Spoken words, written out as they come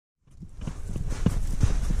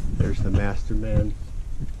master man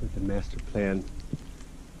with the master plan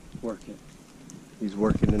working. He's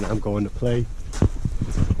working and I'm going to play.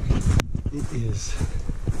 It is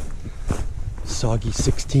soggy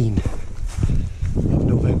 16 of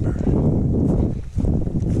November.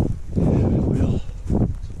 Well,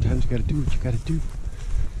 sometimes you gotta do what you gotta do.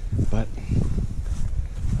 But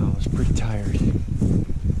I was pretty tired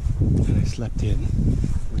and I slept in,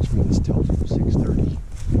 which means till 6:30,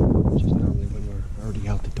 which is normally when we're already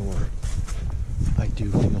out the door. I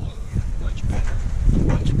do feel much better,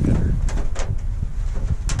 much better.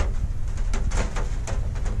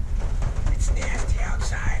 It's nasty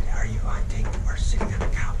outside. Are you hunting or sitting on the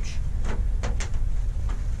couch?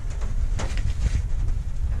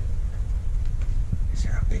 Is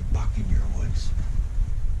there a big buck in your woods?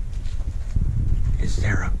 Is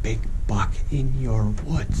there a big buck in your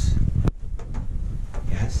woods?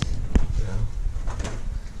 Yes?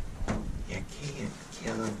 No? You can't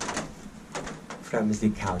kill him from the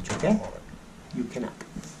couch, okay? You cannot.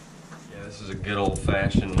 Yeah, this is a good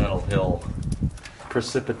old-fashioned Metal Hill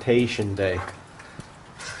precipitation day.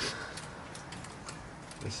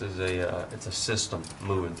 This is it's a system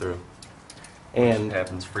moving through. And it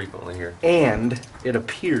happens frequently here. And it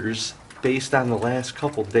appears, based on the last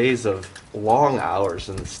couple days of long hours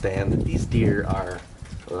in the stand, that these deer are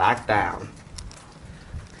locked down.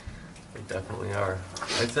 They definitely are.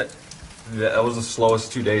 I'd say that was the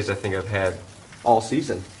slowest 2 days I think I've had All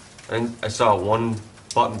season. And I saw one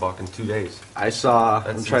button buck in 2 days. I saw,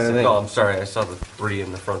 I'm trying to think. Oh, I'm sorry, I saw the 3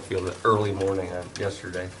 in the front field the early morning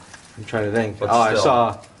yesterday. I'm trying to think. But oh,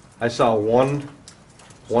 still. I saw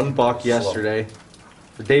one buck yesterday.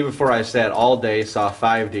 The day before I sat all day, saw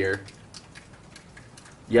 5 deer.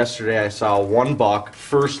 Yesterday I saw 1 buck,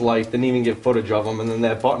 first light, didn't even get footage of him, and then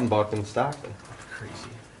that button buck in Stockton.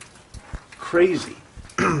 Crazy.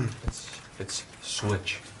 It's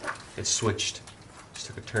switch. It's switched. Just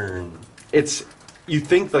took a turn. You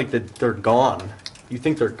think like that they're gone. You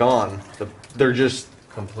think they're gone. They're just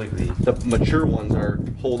completely. The mature ones are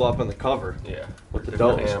holed up in the cover. Yeah. With the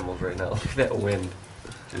different does. animals right now. Look at that wind.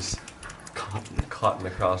 Just cutting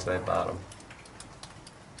across that bottom.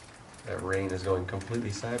 That rain is going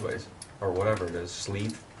completely sideways. Or whatever it is.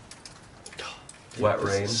 Sleet. Wet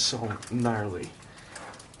rain. This is so gnarly.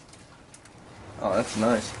 Oh, that's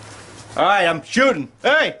nice. Alright, I'm shooting.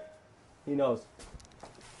 Hey! He knows.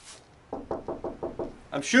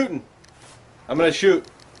 I'm shooting. I'm gonna shoot.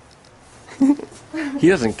 He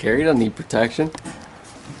doesn't care. He doesn't need protection.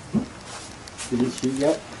 Did he shoot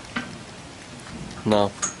yet? No.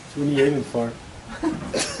 What are you aiming for?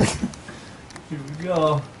 Here we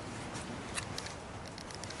go.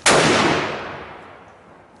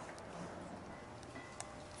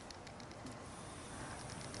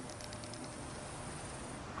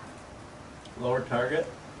 Lower target?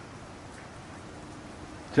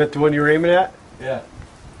 Is that the one you're aiming at? Yeah.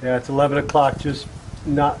 Yeah, it's 11 o'clock, just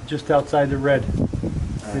outside the red,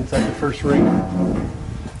 inside the first ring.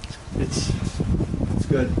 It's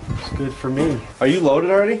good. It's good for me. Are you loaded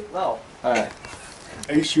already? No. Alright.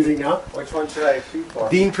 Are you shooting now? Which one should I shoot for?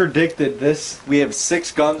 Dean predicted this. We have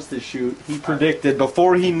 6 guns to shoot. He predicted,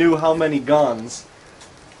 before he knew how many guns,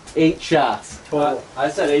 8 shots. Total. I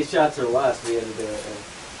said 8 shots or less we had to do it.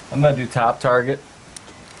 I'm gonna do top target.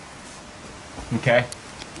 Okay.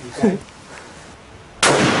 Okay.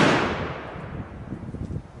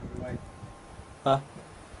 Huh?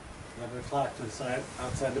 11 o'clock to the side,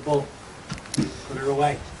 outside the boat. Put her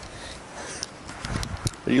away.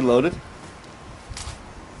 Are you loaded?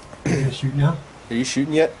 You gonna shoot now? Are you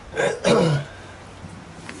shooting yet?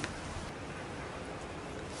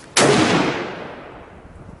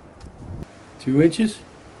 2 inches?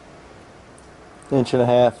 1.5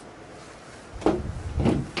 inches.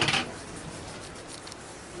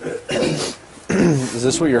 Is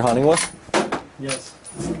this what you're hunting with? Yes.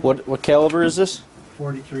 What caliber is this?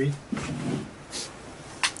 43.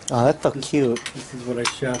 Oh, that's so cute. This is what I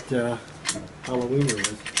shot Halloween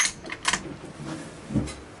with.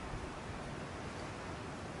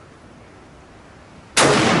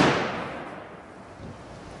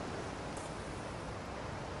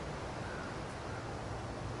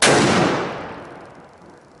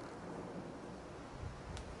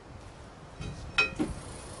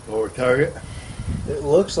 Lower target. It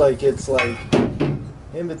looks like it's like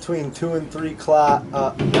in between 2 and 3 o'clock.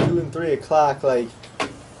 2 and 3 o'clock, like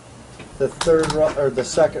the third rung or the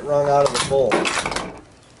second rung out of the bowl.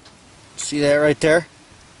 See that right there?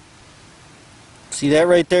 See that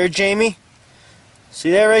right there, Jamie?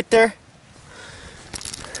 See that right there?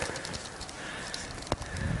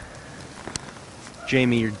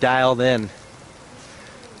 Jamie, you're dialed in.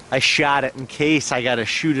 I shot it in case I gotta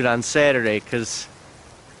shoot it on Saturday, because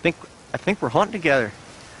I think we're hunting together.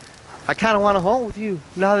 I kind of want to hunt with you.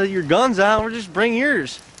 Now that your gun's out, we'll just bring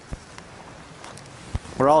yours.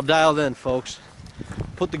 We're all dialed in, folks.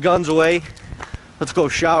 Put the guns away. Let's go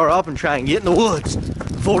shower up and try and get in the woods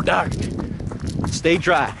before dark. Stay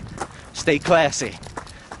dry. Stay classy.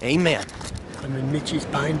 Amen. I'm in Mitchie's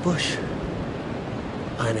pine bush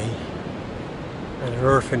on an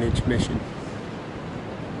orphanage mission.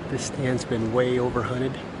 This stand's been way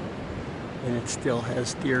overhunted, and it still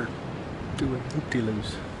has deer doing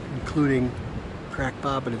hoop-de-loos, including Crack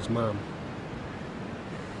Bob and his mom.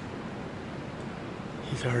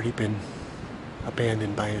 He's already been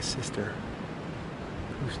abandoned by his sister,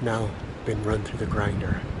 who's now been run through the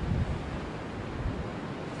grinder.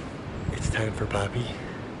 It's time for Bobby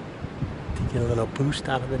to get a little boost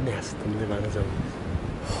out of the nest and live on his own.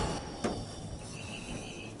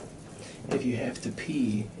 If you have to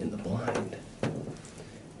pee in the blind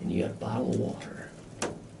and you got a bottle of water,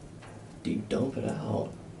 do you dump it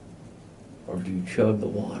out or do you chug the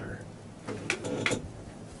water?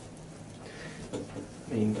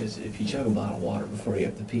 I mean, because if you chug a bottle of water before you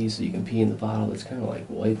have to pee so you can pee in the bottle, it's kind of like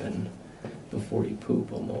wiping before you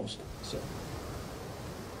poop almost. So.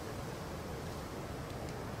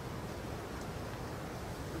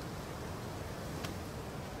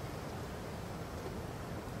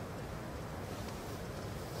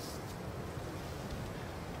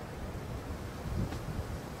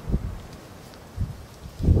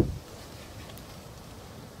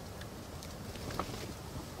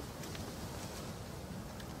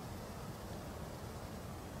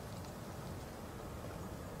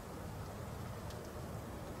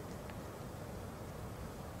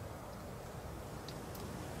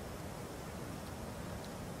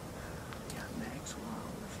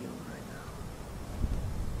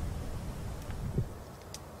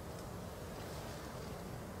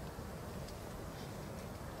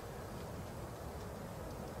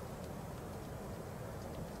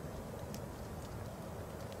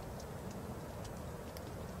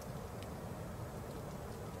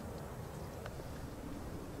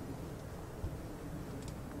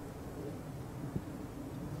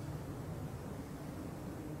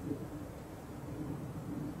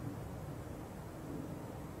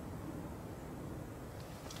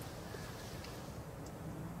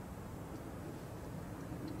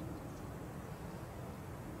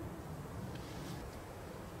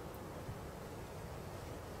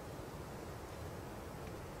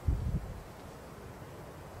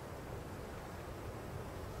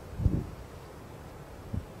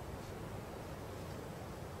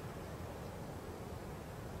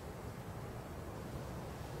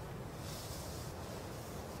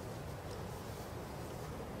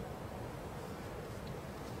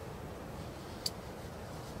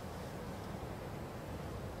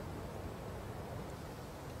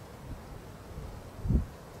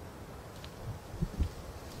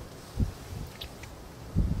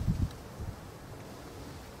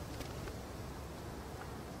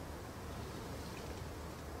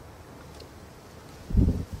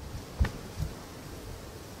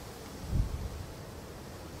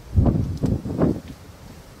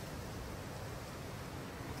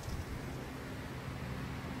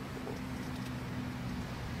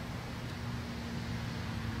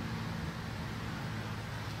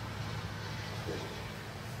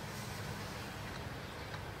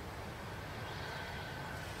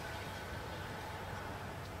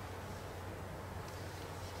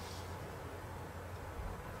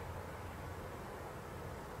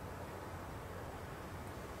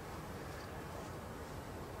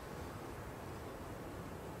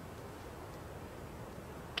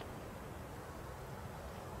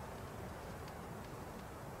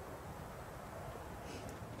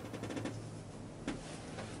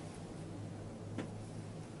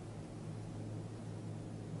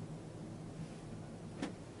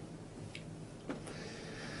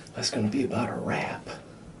 That's going to be about a wrap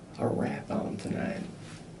on tonight.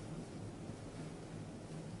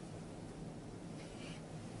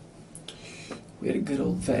 We had a good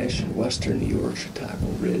old-fashioned western New York Chautauqua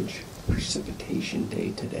Ridge precipitation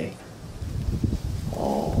day today.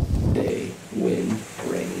 All day wind,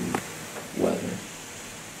 rain, weather,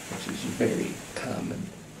 which is very common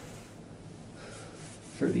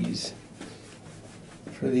for these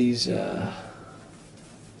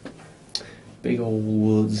big old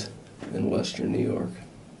woods in western New York.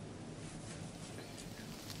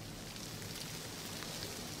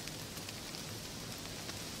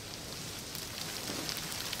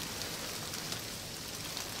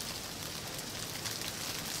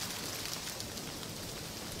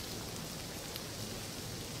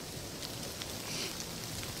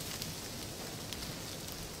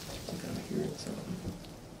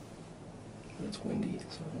 It's windy,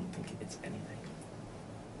 so I don't think it's anything.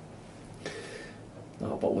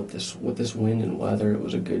 No, but with this wind and weather, it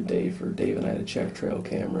was a good day for Dave and I to check trail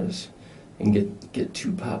cameras and get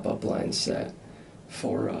 2 pop-up lines set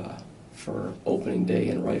for opening day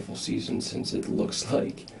and rifle season, since it looks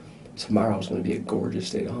like tomorrow's going to be a gorgeous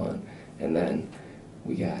day to hunt. And then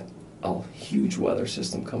we got a huge weather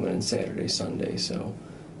system coming in Saturday, Sunday, so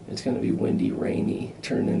it's going to be windy, rainy,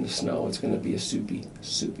 turn into snow. It's going to be a soupy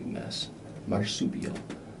mess. Marsupial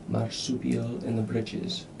in the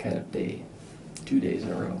britches kind of day. 2 days in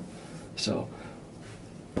a row. So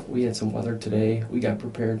we had some weather today. We got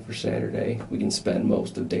prepared for Saturday. We can spend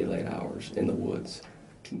most of daylight hours in the woods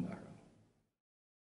tomorrow.